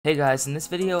Hey guys, in this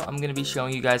video I'm going to be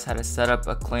showing you guys how to set up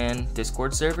a clan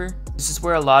Discord server. This is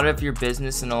where a lot of your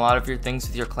business and a lot of your things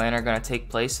with your clan are going to take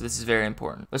place, so this is very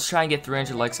important. Let's try and get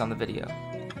 300 likes on the video.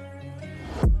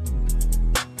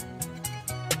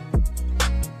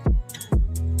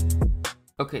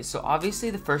 Okay, so obviously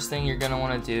the first thing you're going to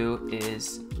want to do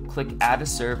is click add a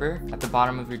server at the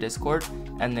bottom of your Discord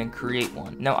and then create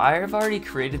one. Now I have already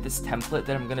created this template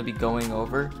that I'm going to be going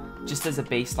over just as a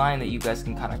baseline that you guys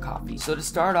can kind of copy. So to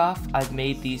start off, I've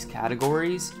made these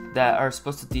categories that are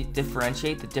supposed to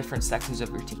differentiate the different sections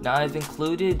of your team. Now I've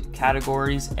included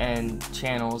categories and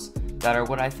channels that are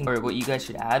what I think are what you guys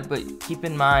should add, but keep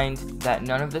in mind that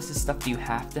none of this is stuff you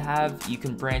have to have. You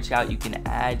can branch out, you can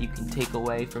add, you can take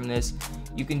away from this.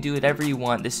 You can do whatever you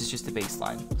want. This is just a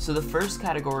baseline. So the first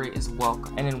category is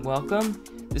welcome. And in welcome,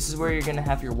 this is where you're gonna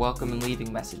have your welcome and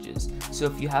leaving messages. So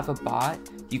if you have a bot,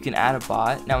 you can add a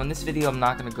bot. Now in this video, I'm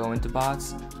not gonna go into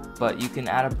bots, but you can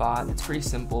add a bot. It's pretty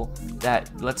simple that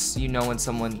lets you know when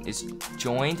someone is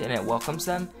joined and it welcomes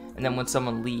them. And then when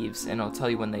someone leaves, and it'll tell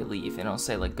you when they leave, and it'll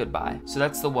say like goodbye. So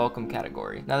that's the welcome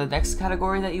category. Now the next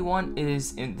category that you want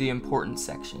is in the important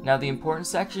section. Now the important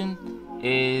section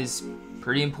is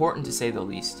pretty important to say the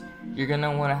least. You're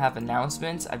gonna want to have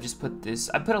announcements. I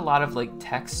put a lot of like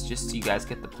text just so you guys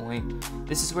get the point.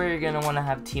 This is where you're gonna want to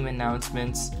have team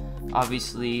announcements.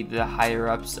 Obviously the higher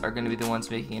ups are going to be the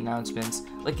ones making announcements,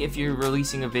 like if you're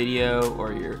releasing a video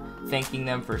or you're thanking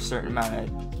them for a certain amount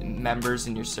of members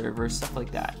in your server, stuff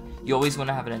like that. You always want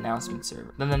to have an announcement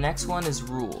server. Then the next one is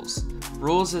rules.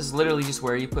 Rules is literally just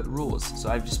where you put rules. So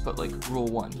I've just put like rule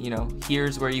 1,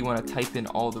 here's where you want to type in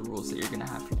all the rules that you're going to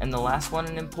have. And the last one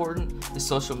and important is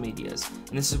social medias.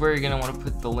 And this is where you're going to want to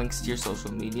put the links to your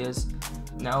social medias.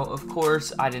 Now, of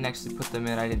course, I didn't actually put them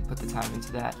in. I didn't put the time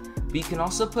into that. But you can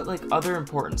also put like other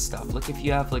important stuff. Like if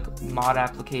you have like mod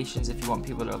applications, if you want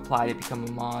people to apply to become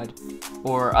a mod,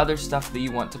 or other stuff that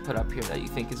you want to put up here that you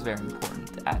think is very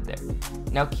important to add there.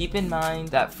 Now keep in mind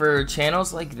that for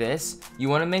channels like this, you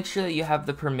want to make sure that you have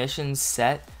the permissions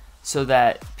set so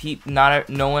that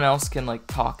no one else can like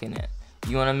talk in it.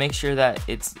 You want to make sure that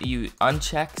you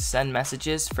uncheck send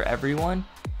messages for everyone,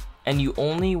 and you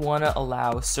only want to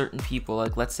allow certain people,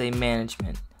 like let's say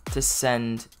management, to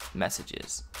send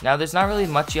messages. Now there's not really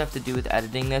much you have to do with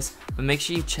editing this, but make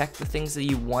sure you check the things that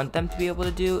you want them to be able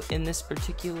to do in this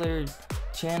particular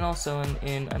channel, so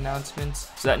in announcements,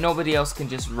 so that nobody else can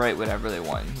just write whatever they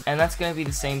want. And that's going to be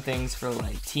the same things for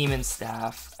like team and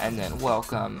staff, and then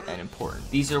welcome and important.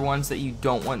 These are ones that you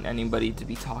don't want anybody to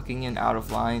be talking in out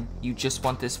of line. You just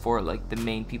want this for like the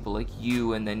main people like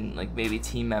you, and then like maybe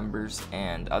team members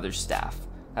and other staff.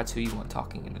 That's who you want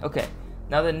talking in. Okay.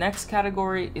 Now the next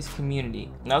category is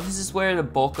community. Now this is where the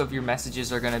bulk of your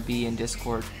messages are going to be in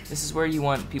Discord. This is where you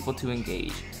want people to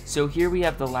engage. So here we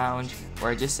have the lounge where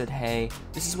I just said hey.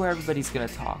 This is where everybody's going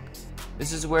to talk.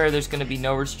 This is where there's going to be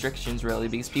no restrictions really,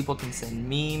 because people can send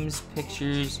memes,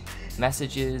 pictures,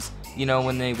 messages.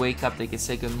 When they wake up they can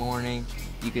say good morning.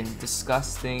 You can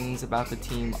discuss things about the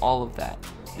team, all of that.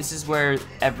 This is where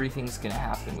everything's going to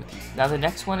happen with you. Now the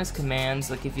next one is commands.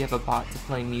 Like if you have a bot to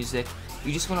play music,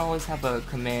 you just want to always have a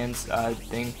commands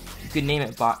thing. You could name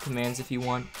it bot commands if you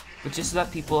want, but just so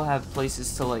that people have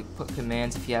places to like put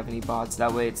commands if you have any bots.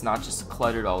 That way it's not just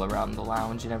cluttered all around the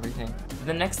lounge and everything.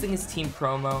 The next thing is team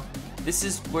promo. This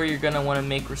is where you're going to want to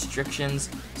make restrictions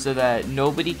so that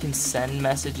nobody can send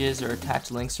messages or attach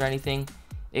links or anything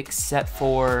except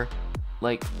for,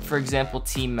 like, for example,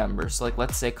 team members. Like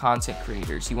let's say content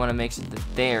creators. You want to make sure that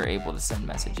they're able to send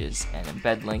messages and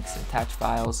embed links and attach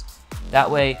files.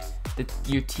 That way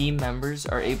your team members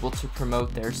are able to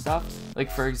promote their stuff. Like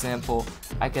for example,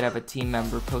 I could have a team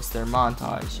member post their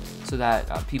montage so that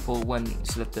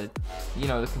the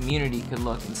community could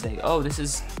look and say, oh, this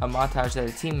is a montage that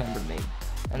a team member made.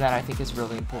 And that I think is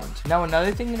really important. Now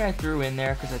another thing that I threw in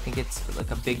there, because I think it's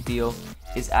like a big deal,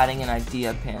 is adding an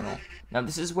idea panel. Now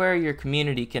this is where your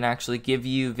community can actually give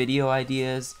you video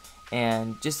ideas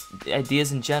and just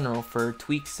ideas in general for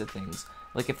tweaks to things.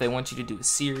 Like if they want you to do a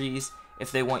series,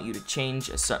 if they want you to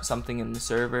change something in the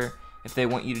server, if they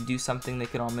want you to do something, they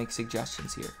can all make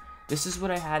suggestions here. This is what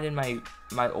I had in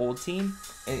my old team,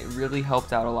 and it really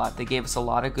helped out a lot. They gave us a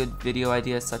lot of good video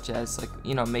ideas, such as like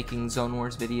making Zone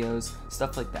Wars videos,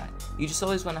 stuff like that. You just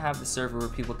always want to have the server where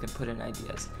people can put in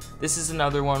ideas. This is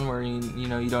another one where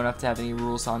you don't have to have any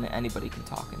rules on it. Anybody can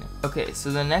talk in it. Okay, so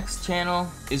the next channel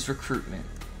is recruitment,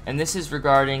 and this is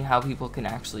regarding how people can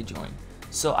actually join.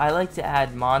 So I like to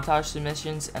add montage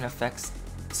submissions and effects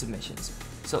submissions.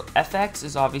 So FX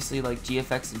is obviously like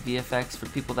GFX and VFX for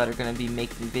people that are going to be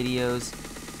making videos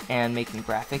and making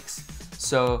graphics.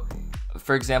 So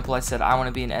For example, I said I want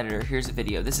to be an editor. Here's a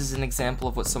video. This is an example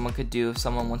of what someone could do if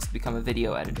someone wants to become a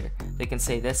video editor. They can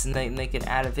say this, and they can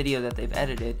add a video that they've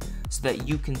edited so that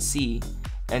you can see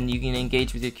and you can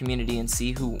engage with your community and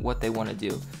see what they want to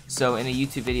do. So in a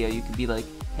YouTube video, you could be like,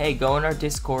 hey, go in our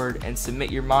Discord and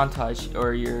submit your montage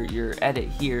or your edit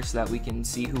here so that we can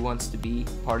see who wants to be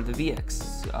part of the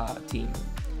VX team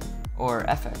or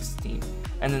FX team.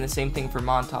 And then the same thing for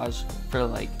montage for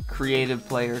like creative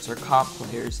players or comp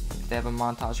players, if they have a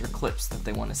montage or clips that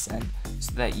they want to send,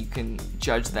 so that you can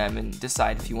judge them and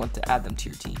decide if you want to add them to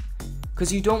your team.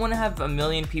 Because you don't want to have a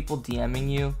million people DMing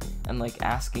you and like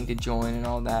asking to join and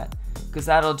all that, because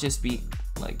that'll just be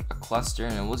like a cluster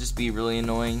and it will just be really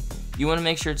annoying. You want to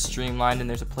make sure it's streamlined and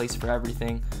there's a place for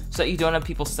everything, so that you don't have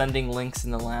people sending links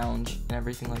in the lounge and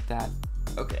everything like that.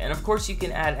 Okay, and of course you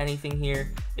can add anything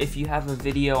here. If you have a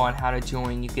video on how to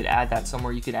join, you could add that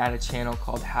somewhere. You could add a channel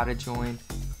called How to Join,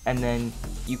 and then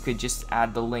you could just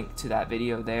add the link to that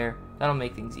video there. That'll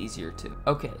make things easier too.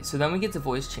 Okay, so then we get to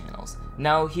voice channels.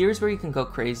 Now here's where you can go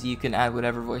crazy. You can add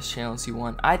whatever voice channels you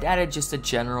want. I'd added just a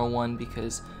general one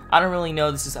because I don't really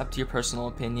know. This is up to your personal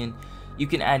opinion. You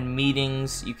can add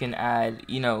meetings. You can add,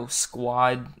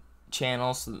 squad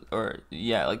channels, or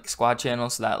like squad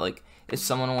channels, so that like if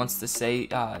someone wants to say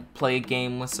play a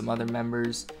game with some other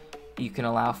members, you can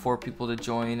allow 4 people to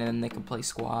join and they can play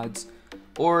squads.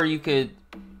 Or you could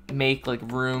make like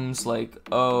rooms like,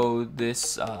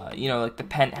 this like the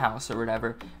penthouse or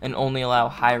whatever, and only allow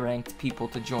high ranked people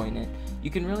to join it. You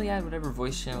can really add whatever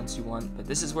voice channels you want, but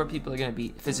this is where people are going to be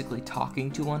physically talking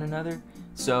to one another,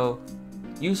 so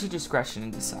use your discretion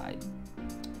and decide.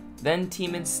 Then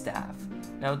team and staff.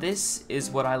 Now this is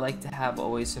what I like to have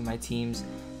always in my teams.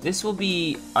 This will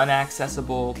be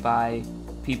unaccessible by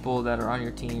people that are on your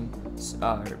team,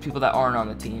 or people that aren't on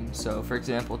the team. So for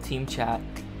example, team chat,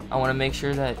 I want to make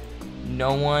sure that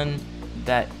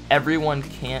everyone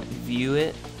can't view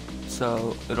it,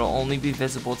 so it'll only be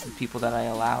visible to the people that I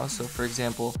allow. So for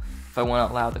example, if I want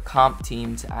to allow the comp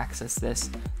team to access this,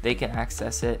 they can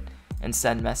access it and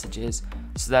send messages,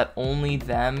 so that only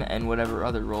them and whatever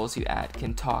other roles you add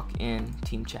can talk in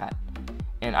team chat.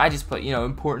 And I just put,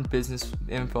 important business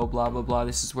info, blah, blah, blah.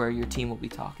 This is where your team will be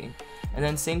talking. And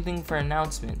then same thing for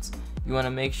announcements. You want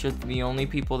to make sure that the only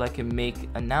people that can make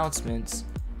announcements,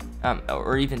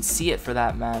 or even see it for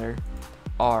that matter,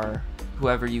 are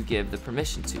whoever you give the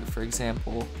permission to. For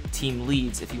example, team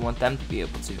leads, if you want them to be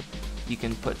able to, you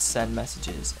can put send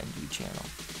messages and view channel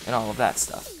and all of that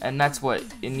stuff. And that's what,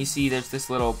 and you see there's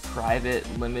this little private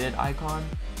limited icon.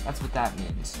 That's what that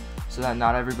means, so that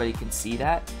not everybody can see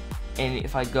that. And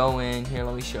if I go in here,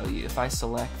 let me show you. If I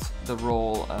select the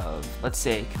role of, let's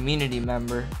say, community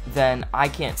member, then I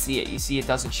can't see it. You see, it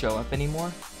doesn't show up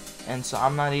anymore, and so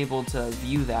I'm not able to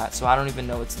view that, so I don't even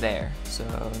know it's there. So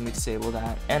let me disable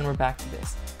that, and we're back to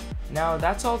this. Now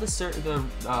that's all the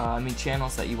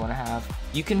channels that you want to have.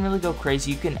 You can really go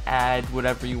crazy. You can add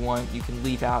whatever you want. You can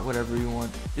leave out whatever you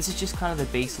want. This is just kind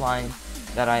of the baseline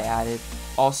that I added.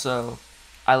 Also,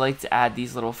 I like to add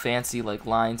these little fancy like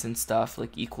lines and stuff,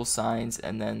 like equal signs,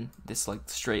 and then this like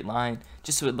straight line,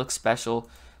 just so it looks special.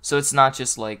 So it's not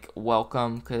just like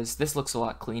welcome, because this looks a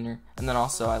lot cleaner. And then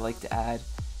also I like to add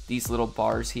these little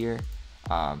bars here,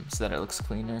 so that it looks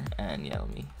cleaner. And yeah,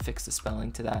 let me fix the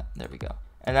spelling to that. There we go.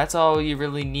 And that's all you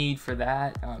really need for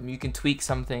that. You can tweak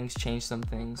some things, change some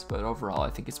things, but overall I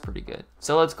think it's pretty good.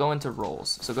 So let's go into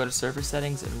roles. So go to server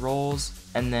settings and roles,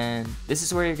 and then this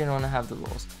is where you're gonna wanna have the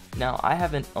roles. Now I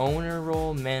have an owner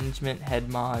role, management, head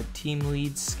mod, team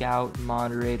lead, scout,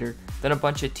 moderator, then a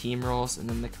bunch of team roles, and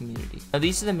then the community. Now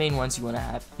these are the main ones you wanna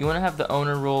have. You wanna have the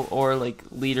owner role or like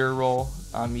leader role.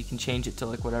 You can change it to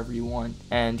like whatever you want,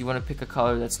 and you wanna pick a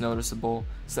color that's noticeable,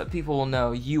 so that people will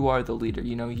know you are the leader,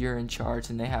 you're in charge,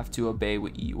 and they have to obey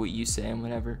what you say and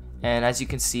whatever. And as you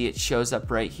can see, it shows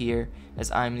up right here as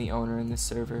I'm the owner in this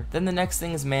server. Then the next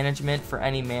thing is management for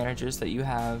any managers that you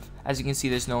have. As you can see,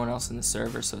 there's no one else in the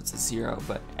server, so it's a 0,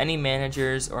 but any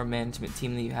managers or management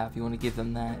team that you have, you want to give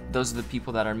them that. Those are the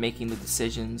people that are making the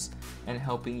decisions and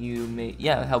helping you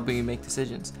make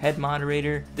decisions. Head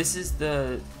moderator, this is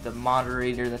the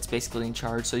moderator that's basically in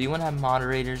charge. So you want to have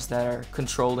moderators that are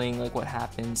controlling like what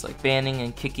happens, like banning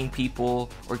and kicking people,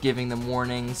 or giving them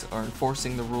warnings, or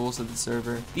enforcing the rules of the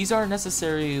server. These aren't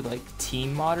necessarily like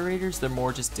team moderators, they're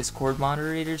more just Discord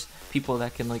moderators, people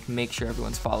that can like make sure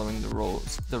everyone's following the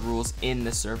rules in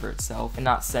the server itself, and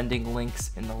not sending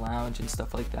links in the lounge and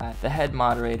stuff like that. The head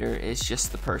moderator is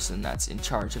just the person that's in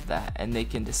charge of that, and they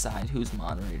can decide who's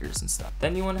moderators and stuff.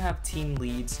 Then you want to have team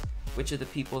leads. which are the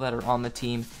people that are on the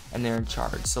team and they're in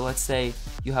charge. So let's say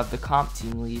you have the comp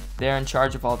team lead, they're in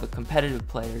charge of all the competitive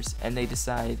players, and they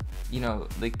decide,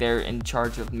 like they're in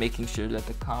charge of making sure that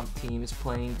the comp team is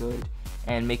playing good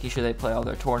and making sure they play all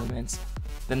their tournaments.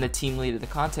 Then the team lead of the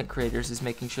content creators is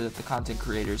making sure that the content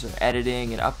creators are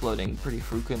editing and uploading pretty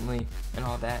frequently and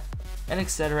all that, and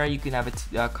etc. You can have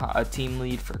a team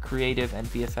lead for creative and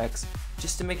VFX,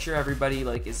 just to make sure everybody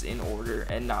is in order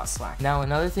and not slack. Now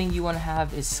another thing you want to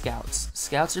have is scouts.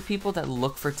 Scouts are people that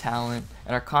look for talent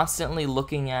and are constantly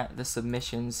looking at the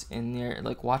submissions in there,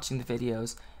 watching the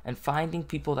videos and finding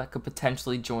people that could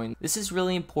potentially join. This is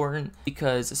really important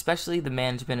because especially the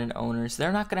management and owners,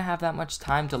 they're not going to have that much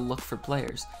time to look for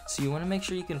players. So you want to make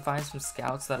sure you can find some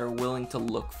scouts that are willing to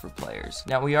look for players.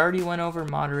 Now we already went over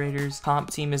moderators. Comp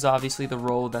team is obviously the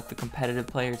role that the competitive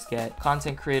players get.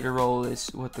 Content creator role is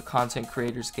what the content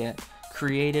creators get.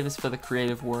 Creative is for the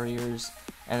creative warriors.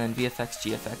 And then VFX,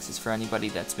 GFX is for anybody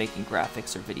that's making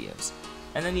graphics or videos.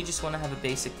 And then you just want to have a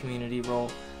basic community role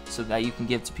so that you can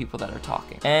give to people that are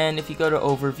talking. And if you go to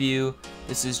overview,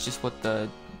 this is just what the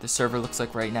server looks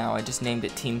like right now. I just named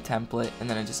it team template, and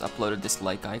then I just uploaded this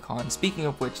like icon. Speaking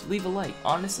of which, leave a like.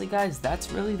 Honestly guys,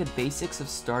 that's really the basics of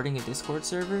starting a Discord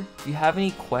server. If you have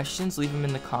any questions, leave them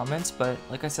in the comments, but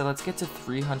like I said, let's get to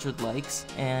 300 likes,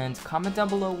 and comment down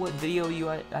below what video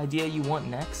idea you want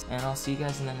next, and I'll see you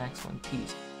guys in the next one.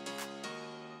 Peace.